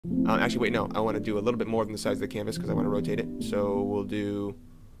Actually, wait, no. I want to do a little bit more than the size of the canvas because I want to rotate it. So we'll do,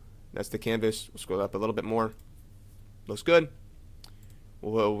 that's the canvas. We'll scroll up a little bit more. Looks good.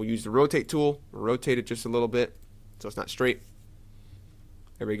 We'll use the rotate tool. Rotate it just a little bit so it's not straight.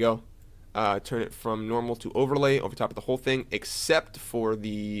 There we go. Turn it from normal to overlay over top of the whole thing, except for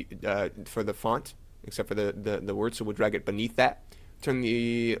the font, except for the word. So we'll drag it beneath that. Turn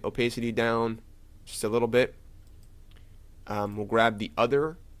the opacity down just a little bit. We'll grab the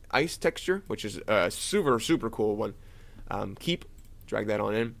other ice texture, which is a super cool one. Drag that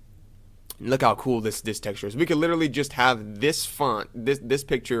on in. Look how cool this texture is. We could literally just have this font, this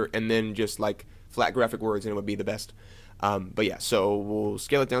picture, and then just like flat graphic words, and it would be the best. But yeah, so we'll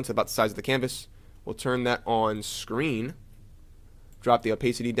scale it down to about the size of the canvas. We'll turn that on screen. Drop the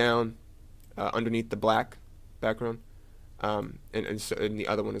opacity down underneath the black background, and the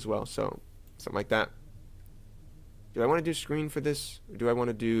other one as well. So something like that. Do I want to do screen for this? Or do I want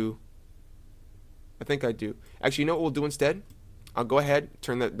to do... I think I do. Actually, you know what we'll do instead? I'll go ahead,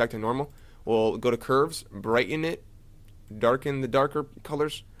 turn that back to normal. We'll go to curves, brighten it, darken the darker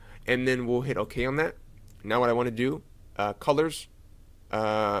colors, and then we'll hit OK on that. Now what I want to do, colors, wait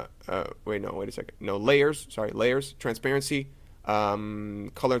a second. No, layers, sorry, layers, transparency,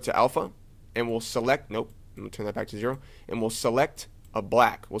 color to alpha, and we'll select, nope, I'm going to turn that back to 0, and we'll select a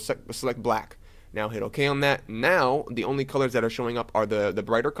black. We'll select black. Now hit OK on that. Now the only colors that are showing up are the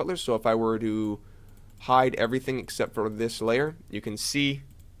brighter colors. So if I were to hide everything except for this layer, you can see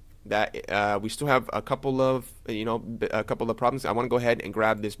that we still have a couple of problems. I want to go ahead and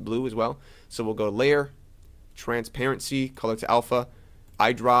grab this blue as well. So we'll go layer, transparency, color to alpha,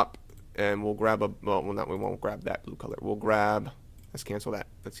 eyedrop, and we'll grab we won't grab that blue color. We'll grab, let's cancel that.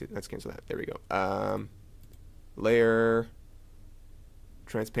 Let's cancel that. There we go. Layer,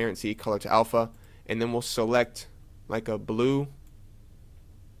 transparency, color to alpha, and then we'll select like a blue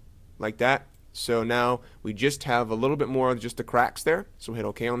like that. So now we just have a little bit more of just the cracks there, so hit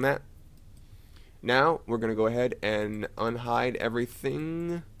OK on that. Now we're gonna go ahead and unhide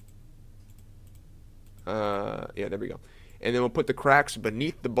everything. Yeah, there we go. And then we'll put the cracks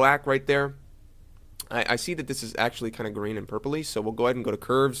beneath the black right there. I see that this is actually kind of green and purpley, so we'll go ahead and go to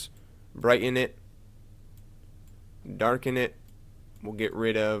curves, brighten it, darken it. We'll get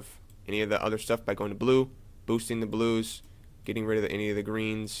rid of any of the other stuff by going to blue, boosting the blues, getting rid of any of the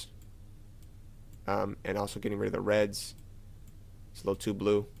greens, and also getting rid of the reds. It's a little too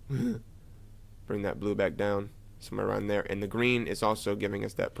blue. Bring that blue back down somewhere around there. And the green is also giving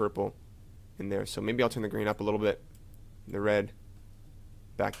us that purple in there. So maybe I'll turn the green up a little bit. The red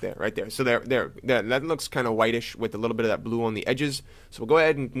back there, right there. So that looks kind of whitish with a little bit of that blue on the edges. So we'll go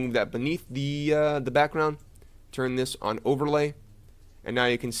ahead and move that beneath the background. Turn this on overlay. And now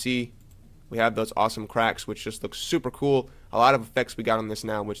you can see we have those awesome cracks, which just looks super cool. A lot of effects we got on this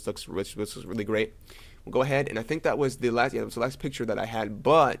now, which looks really great. We'll go ahead, and I think that was the last, yeah, it was the last picture that I had,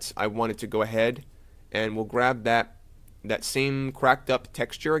 but I wanted to go ahead and we'll grab that same cracked up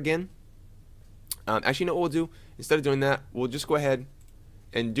texture again. Actually, you know what we'll do? Instead of doing that, we'll just go ahead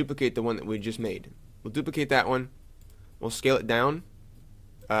and duplicate the one that we just made. We'll duplicate that one. We'll scale it down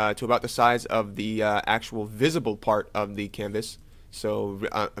to about the size of the actual visible part of the canvas. So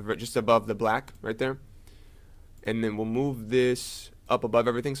just above the black right there. And then we'll move this up above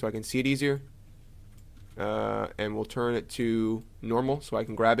everything so I can see it easier. And we'll turn it to normal so I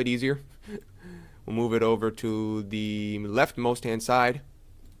can grab it easier. We'll move it over to the leftmost hand side.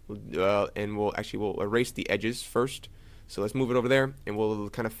 And we'll erase the edges first. So let's move it over there, and we'll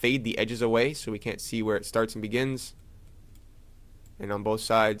kind of fade the edges away so we can't see where it starts and begins. And on both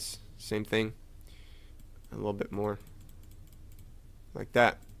sides, same thing. A little bit more. Like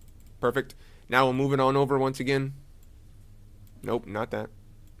that. Perfect. Now we'll move it on over once again. Nope, not that.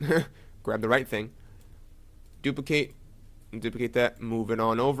 Grab the right thing. Duplicate. Duplicate that. Move it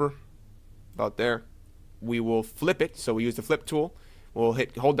on over. About there. We will flip it. So we use the flip tool. We'll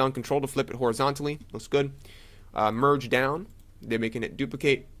hold down Control to flip it horizontally. Looks good. Merge down. They're making it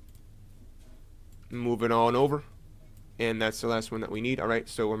duplicate. Move it on over. And that's the last one that we need. Alright,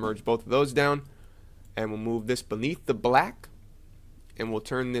 so we'll merge both of those down. And we'll move this beneath the black. And we'll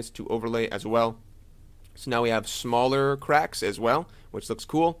turn this to overlay as well. So now we have smaller cracks as well, which looks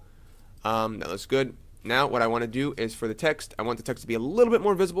cool. That looks good. Now what I want to do is for the text, I want the text to be a little bit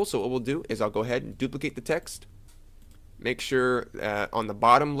more visible. So what we'll do is I'll go ahead and duplicate the text. Make sure on the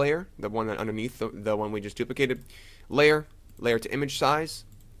bottom layer, the one underneath the one we just duplicated, layer to image size,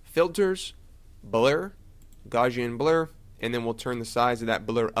 filters, blur, Gaussian blur, and then we'll turn the size of that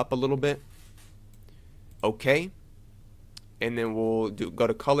blur up a little bit. Okay. And then we'll go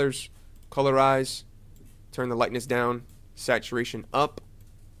to colors, colorize, turn the lightness down, saturation up,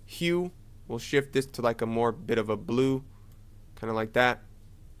 hue, we'll shift this to like a more bit of a blue, kind of like that.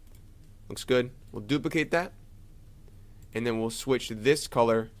 Looks good. We'll duplicate that, and then we'll switch this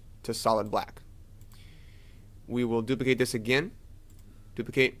color to solid black. We will duplicate this again,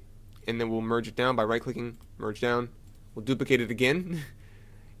 duplicate, and then we'll merge it down by right-clicking, merge down. We'll duplicate it again,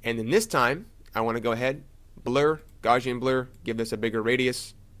 and then this time I want to go ahead, blur, Gaussian blur, give this a bigger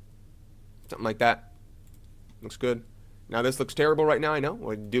radius, something like that. Looks good. Now this looks terrible right now, I know.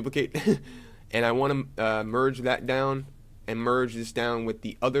 We'll duplicate, and I want to merge that down and merge this down with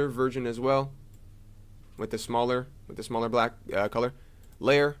the other version as well, with the smaller black color.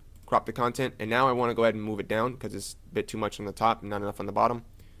 Layer, crop the content, and now I want to go ahead and move it down because it's a bit too much on the top and not enough on the bottom.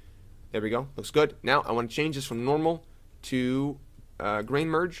 There we go. Looks good. Now I want to change this from normal to grain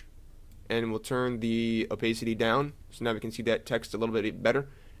merge, and we'll turn the opacity down so now we can see that text a little bit better.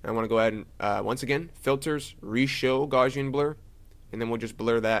 And I want to go ahead and once again, filters, reshow Gaussian blur, and then we'll just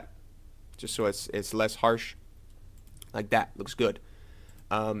blur that just so it's less harsh, like that. Looks good.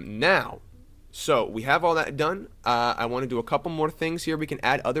 Now, so we have all that done. I want to do a couple more things here. We can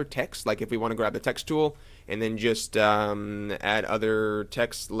add other text, like if we want to grab the text tool and then just add other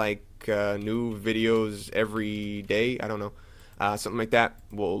text like new videos every day. I don't know, something like that.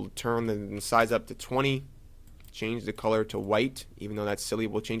 We'll turn the size up to 20. Change the color to white, even though that's silly.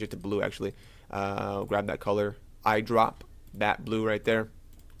 We'll change it to blue actually. Grab that color, eyedrop, that blue right there.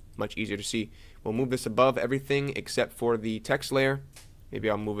 Much easier to see. We'll move this above everything except for the text layer. Maybe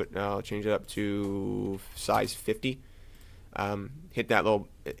I'll change it up to size 50. Hit that little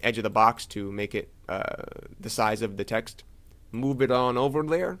edge of the box to make it the size of the text. Move it on over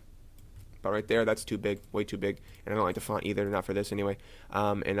there. But right there, that's too big, way too big. And I don't like the font either, not for this anyway.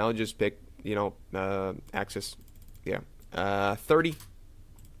 And I'll just pick, axis, 30.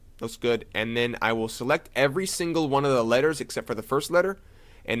 Looks good. And then I will select every single one of the letters except for the first letter,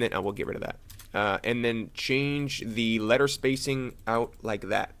 and then I will get rid of that. And then change the letter spacing out like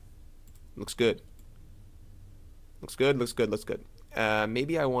that. Looks good. Looks good, looks good, looks good.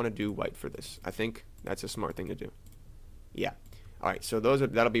 Maybe I want to do white for this. I think that's a smart thing to do. Yeah. Alright, so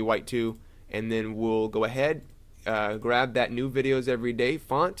that'll be white too. And then we'll go ahead, grab that new videos every day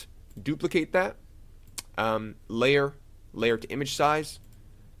font, duplicate that, layer to image size,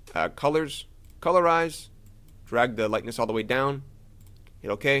 colors, colorize, drag the lightness all the way down, hit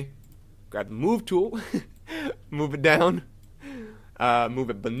OK, grab the move tool, move it down, move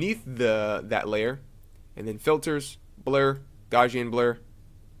it beneath that layer, and then filters, blur, Gaussian blur,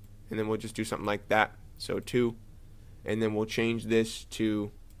 and then we'll just do something like that, so 2, and then we'll change this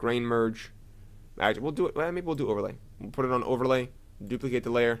to grain merge. Actually, we'll do it, maybe we'll do overlay. We'll put it on overlay, duplicate the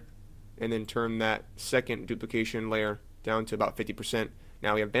layer, and then turn that second duplication layer down to about 50%.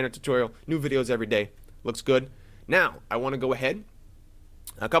 Now we have banner tutorial, new videos every day. Looks good. Now, I want to go ahead.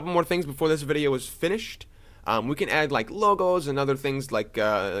 A couple more things before this video is finished. We can add like logos and other things like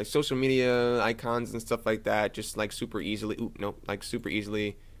social media icons and stuff like that, just like super easily. Super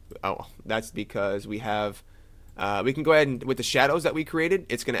easily. Oh, that's because we have. We can go ahead and with the shadows that we created,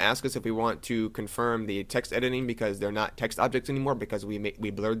 it's going to ask us if we want to confirm the text editing because they're not text objects anymore because we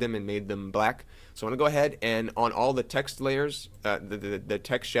blurred them and made them black. So I'm going to go ahead and on all the text layers, the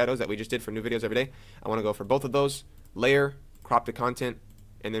text shadows that we just did for new videos every day, I want to go for both of those. Layer, crop the content,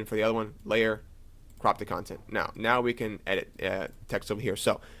 and then for the other one, layer, crop the content. Now we can edit text over here.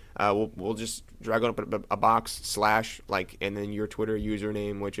 So we'll just drag on a box / like, and then your Twitter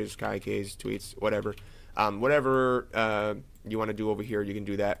username, which is KaiK's tweets, whatever. Whatever you want to do over here, you can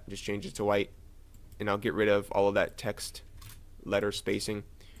do that. Just change it to white, and I'll get rid of all of that text letter spacing.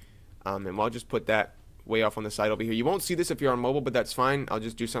 And I'll just put that way off on the side over here. You won't see this if you're on mobile, but that's fine. I'll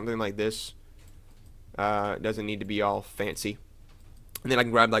just do something like this. It doesn't need to be all fancy. And then I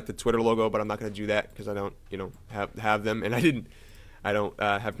can grab like the Twitter logo, but I'm not going to do that because I don't, have them, and I don't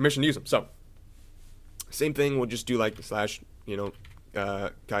have permission to use them. So same thing. We'll just do like the /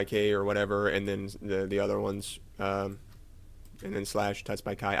 KaiK or whatever, and then the other ones, and then /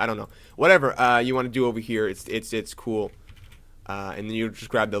 TutsByKai. I don't know, whatever you want to do over here. It's cool. And then you just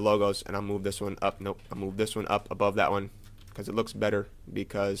grab the logos, and I'll move this one up. Nope, I'll move this one up above that one because it looks better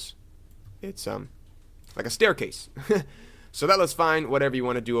because it's like a staircase. So that looks fine. Whatever you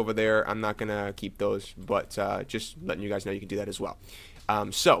want to do over there, I'm not gonna keep those, but just letting you guys know you can do that as well.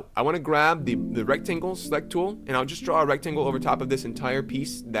 So I want to grab the rectangle select tool, and I'll just draw a rectangle over top of this entire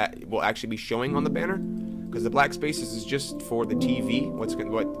piece that will actually be showing on the banner, because the black spaces is just for the TV, what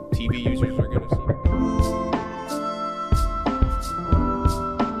TV users are going to see.